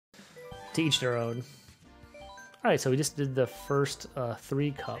To each their own. Alright, so we just did the first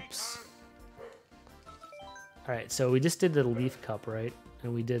 3 cups. Alright, so we just did the Leaf Cup, right?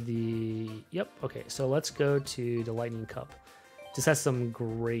 And we did the... Yep, okay, so let's go to the Lightning Cup. Just has some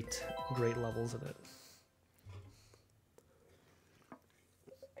great levels in it.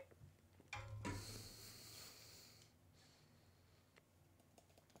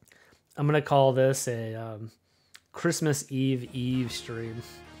 I'm going to call this a Christmas Eve stream.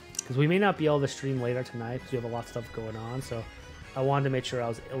 Because we may not be able to stream later tonight because we have a lot of stuff going on. So I wanted to make sure I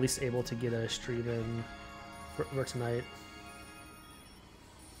was at least able to get a stream in for tonight.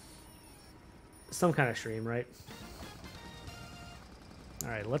 Some kind of stream, right?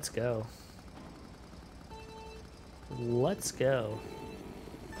 Alright, let's go. Let's go.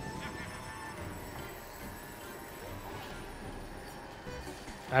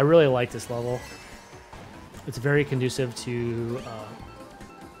 I really like this level. It's very conducive to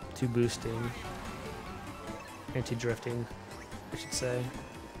boosting and to drifting, I should say.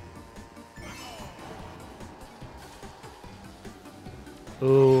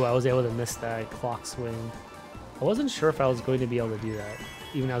 Ooh, I was able to miss that clock swing. I wasn't sure if I was going to be able to do that,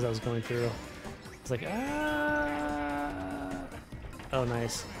 even as I was going through. It's like, ah. Oh,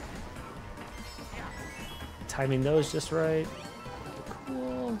 nice. Timing those just right.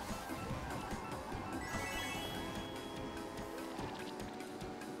 Cool.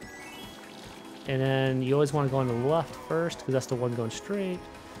 And then you always want to go on the left first because that's the one going straight.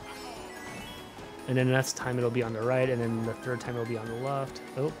 And then the next time it'll be on the right, and then the third time it'll be on the left.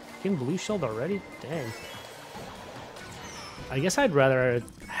 Oh, getting blue shelled already? Dang. I guess I'd rather it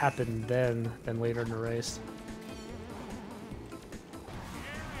happen then than later in the race.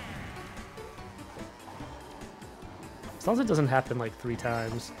 As long as it doesn't happen like 3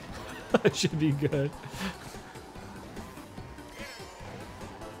 times, it should be good.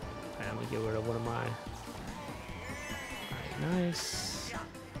 Alright, I'm gonna get rid of one of my. Alright, nice.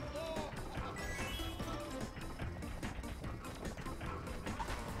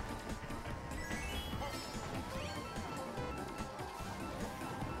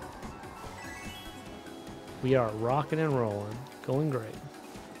 We are rocking and rolling, going great.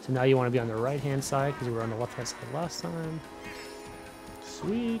 So now you want to be on the right-hand side because we were on the left-hand side last time.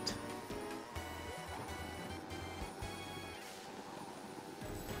 Sweet.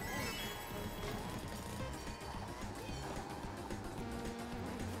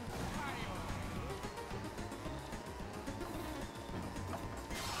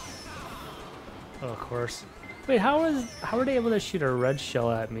 Oh, of course. Wait, how are they able to shoot a red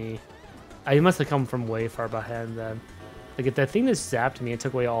shell at me? I must have come from way far behind then. Like, if that thing that zapped me and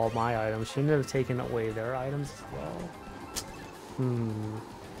took away all my items, shouldn't it have taken away their items as well?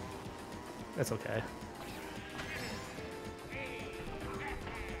 That's okay.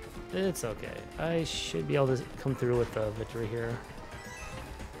 It's okay. I should be able to come through with the victory here.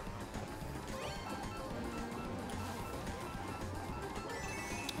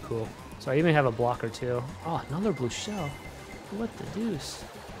 Cool. So I even have a blocker too. Oh, another blue shell. What the deuce?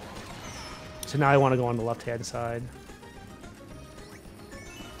 So now I want to go on the left-hand side.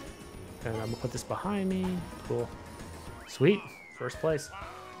 And I'm gonna put this behind me. Cool. Sweet. First place.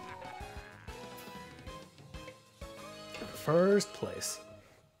 First place.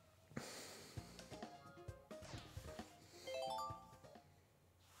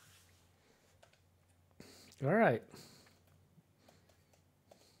 All right.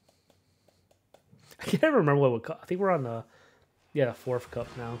 I can't remember what cup. I think we're on the 4th cup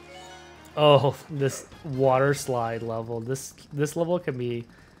now. Oh, this water slide level. This level can be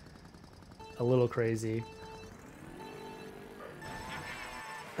a little crazy.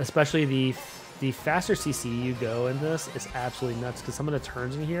 Especially the faster CC you go in this is absolutely nuts because some of the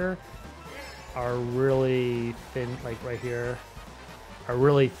turns in here are really thin, like right here, are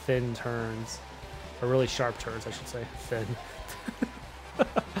really thin turns. Or really sharp turns, I should say. Thin.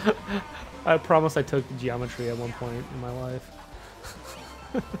 I promise I took geometry at one point in my life.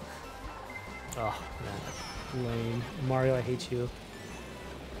 Oh, man. Lame. Mario, I hate you.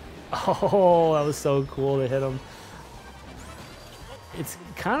 Oh, that was so cool to hit him. It's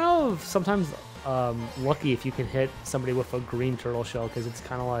kind of sometimes lucky if you can hit somebody with a green turtle shell because it's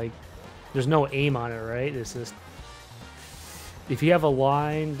kind of like there's no aim on it, right? It's just if you have a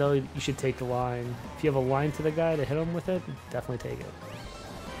line, though, you should take the line. If you have a line to the guy to hit him with it, definitely take it.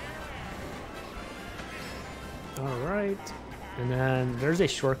 All right. And then there's a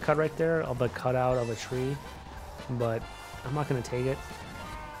shortcut right there of a cutout of a tree, but I'm not going to take it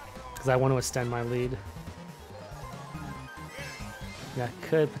because I want to extend my lead. That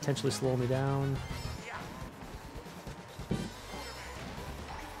could potentially slow me down.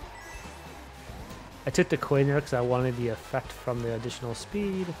 I took the coin there because I wanted the effect from the additional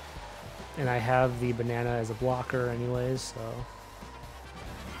speed. And I have the banana as a blocker anyways, so...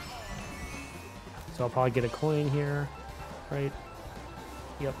 So I'll probably get a coin here, right?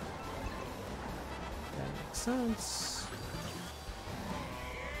 Yep. That makes sense.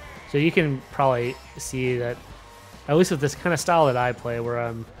 So you can probably see that, at least with this kind of style that I play, where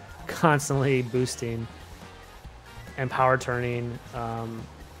I'm constantly boosting and power turning.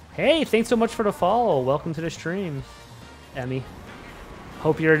 Hey, thanks so much for the follow. Welcome to the stream, Emmy.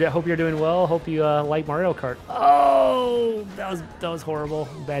 Hope you're doing well. Hope you like Mario Kart. Oh, that was horrible.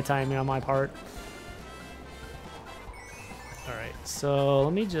 Bad timing on my part. All right, so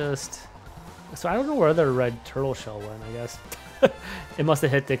let me just. So I don't know where the red turtle shell went. I guess it must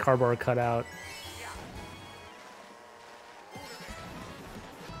have hit the cardboard cutout.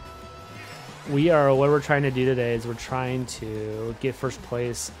 What we're trying to do today is we're trying to get first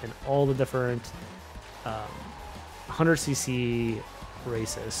place in all the different 100cc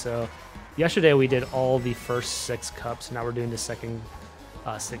races. So yesterday we did all the first 6 cups. Now we're doing the second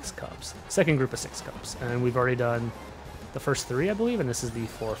 6 cups, second group of 6 cups, and we've already done the first 3, I believe, and this is the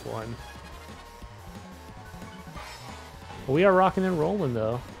 4th one. But we are rocking and rolling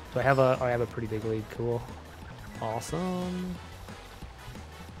though. So I have a pretty big lead. Cool, awesome.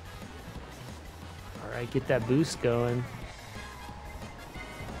 All right, get that boost going.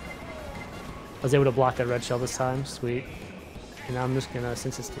 I was able to block that red shell this time. Sweet. And now I'm just gonna,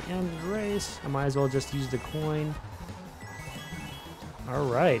 since it's the end of the race, I might as well just use the coin. All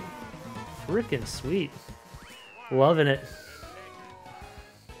right, freaking sweet. Loving it.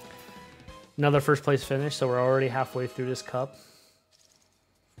 Another first place finish, so we're already halfway through this cup.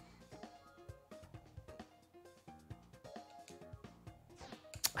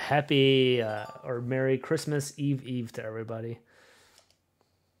 Happy or Merry Christmas Eve to everybody.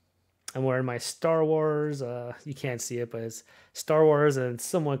 I'm wearing my Star Wars, you can't see it, but it's Star Wars and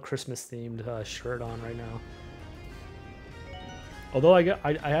somewhat Christmas themed shirt on right now. Although I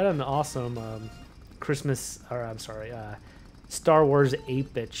had an awesome Christmas, or I'm sorry, Star Wars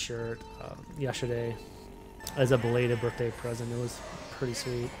 8-bit shirt yesterday as a belated birthday present. It was pretty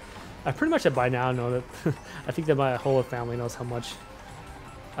sweet. I pretty much by now know that I think that my whole family knows how much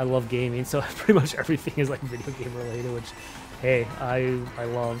I love gaming, so pretty much everything is like video game related, which, hey, I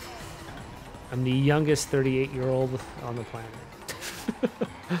love. I'm the youngest 38-year-old on the planet.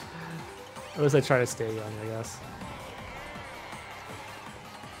 At least I try to stay young, I guess.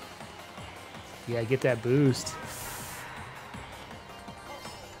 Yeah, get that boost.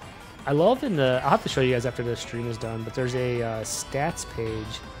 I love I'll have to show you guys after the stream is done, but there's a stats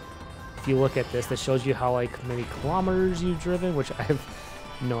page, if you look at this, that shows you how like many kilometers you've driven, which I have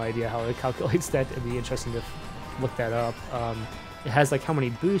no idea how it calculates that. It'd be interesting to look that up. It has like how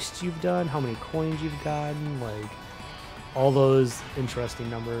many boosts you've done, how many coins you've gotten, like all those interesting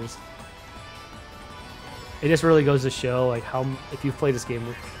numbers. It just really goes to show like how, if you've played this game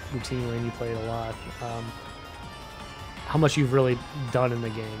routinely and you play it a lot, how much you've really done in the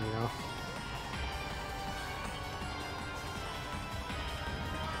game, you know?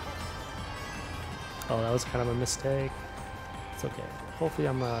 Oh, that was kind of a mistake. It's okay. Hopefully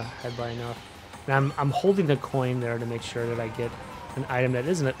I'm ahead by enough. And I'm holding the coin there to make sure that I get an item that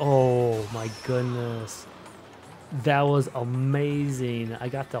isn't it. Oh my goodness. That was amazing. I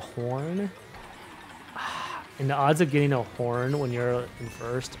got the horn. And the odds of getting a horn when you're in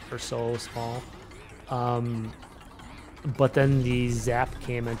first are so small. But then the zap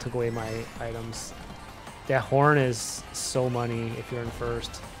came and took away my items. That horn is so money if you're in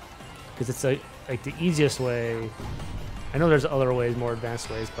first. Because it's like the easiest way. I know there's other ways, more advanced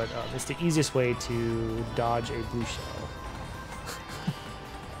ways, but it's the easiest way to dodge a blue shell.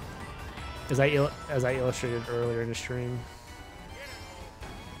 as I illustrated earlier in the stream.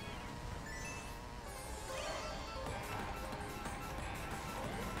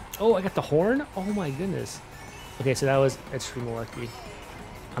 Oh, I got the horn? Oh my goodness. Okay, so that was extremely lucky.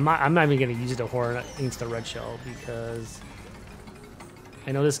 I'm not even gonna use the horn against the red shell because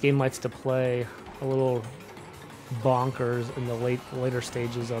I know this game likes to play a little bonkers in the later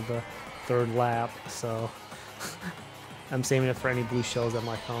stages of the 3rd lap, so I'm saving it for any blue shells that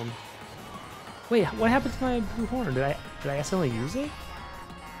might come. Wait, what happened to my blue horn? Did I accidentally use it?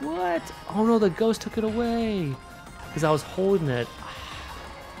 What? Oh no, the ghost took it away because I was holding it.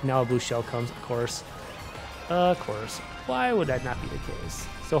 Now a blue shell comes, of course. Of course. Why would that not be the case?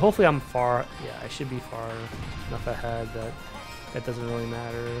 So hopefully I'm far. Yeah, I should be far enough ahead that that doesn't really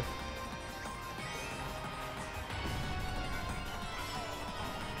matter.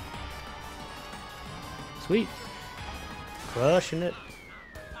 Sweet. Crushing it.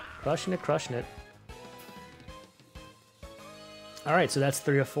 Crushing it, crushing it. All right, so that's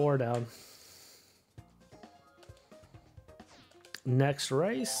 3 of 4 down. Next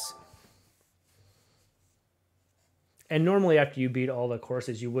race. And normally after you beat all the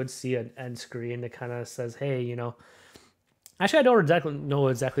courses, you would see an end screen that kind of says, hey, you know, actually I don't know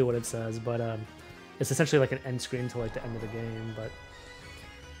exactly what it says, but it's essentially like an end screen to like the end of the game. But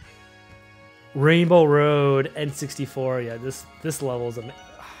Rainbow Road N64, yeah, this level's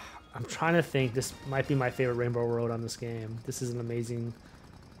I'm trying to think. This might be my favorite Rainbow Road on this game. This is an amazing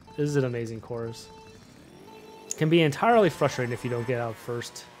course. It can be entirely frustrating if you don't get out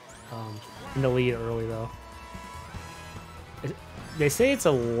first in the lead early, though. They say it's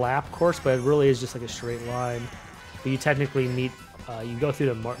a lap course, but it really is just like a straight line. But you technically meet, you go through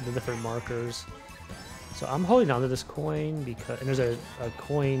the different markers. So I'm holding on to this coin because, and there's a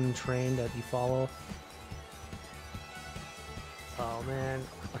coin train that you follow. Oh man.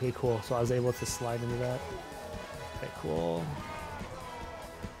 Okay, cool. So I was able to slide into that. Okay, cool.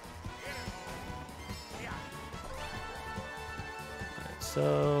 Alright,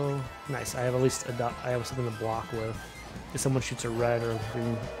 so nice. I have at least I have something to block with. If someone shoots a red or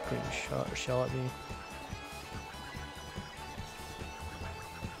green shell at me.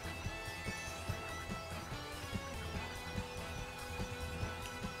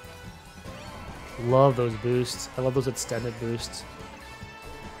 Love those boosts. I love those extended boosts.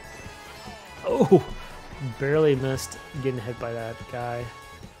 Oh, barely missed getting hit by that guy.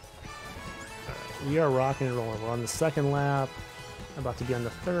 Right, we are rocking and rolling. We're on the second lap. About to be on the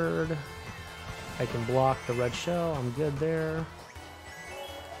third. I can block the red shell. I'm good there.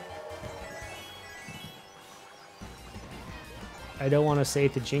 I don't want to say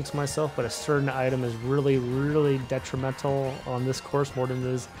it to jinx myself, but a certain item is really, really detrimental on this course more than it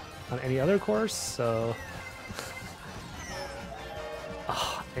is on any other course, so...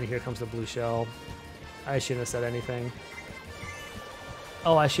 Oh, and here comes the blue shell. I shouldn't have said anything.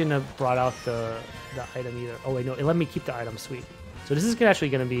 Oh, I shouldn't have brought out the item either. Oh wait, no, it let me keep the item, sweet. So this is actually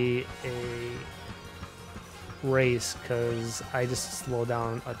going to be a race, because I just slowed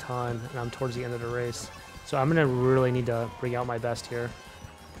down a ton, and I'm towards the end of the race. So I'm going to really need to bring out my best here.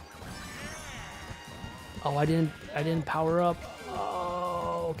 Oh, I didn't power up.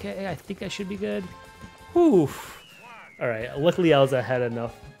 Oh, okay, I think I should be good. Whew. All right, luckily I was ahead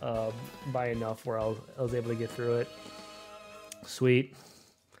enough, by enough where I was able to get through it. Sweet.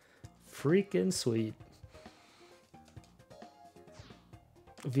 Freaking sweet.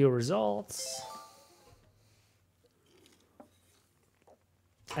 View results.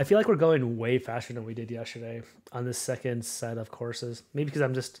 I feel like we're going way faster than we did yesterday on this second set of courses. Maybe because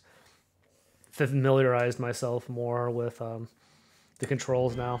I'm just familiarized myself more with the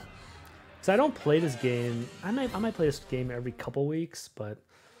controls now. Because I don't play this game. I might play this game every couple weeks, but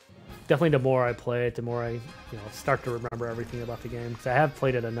definitely the more I play it, the more I start to remember everything about the game. Because I have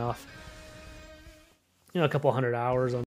played it enough. A couple hundred hours on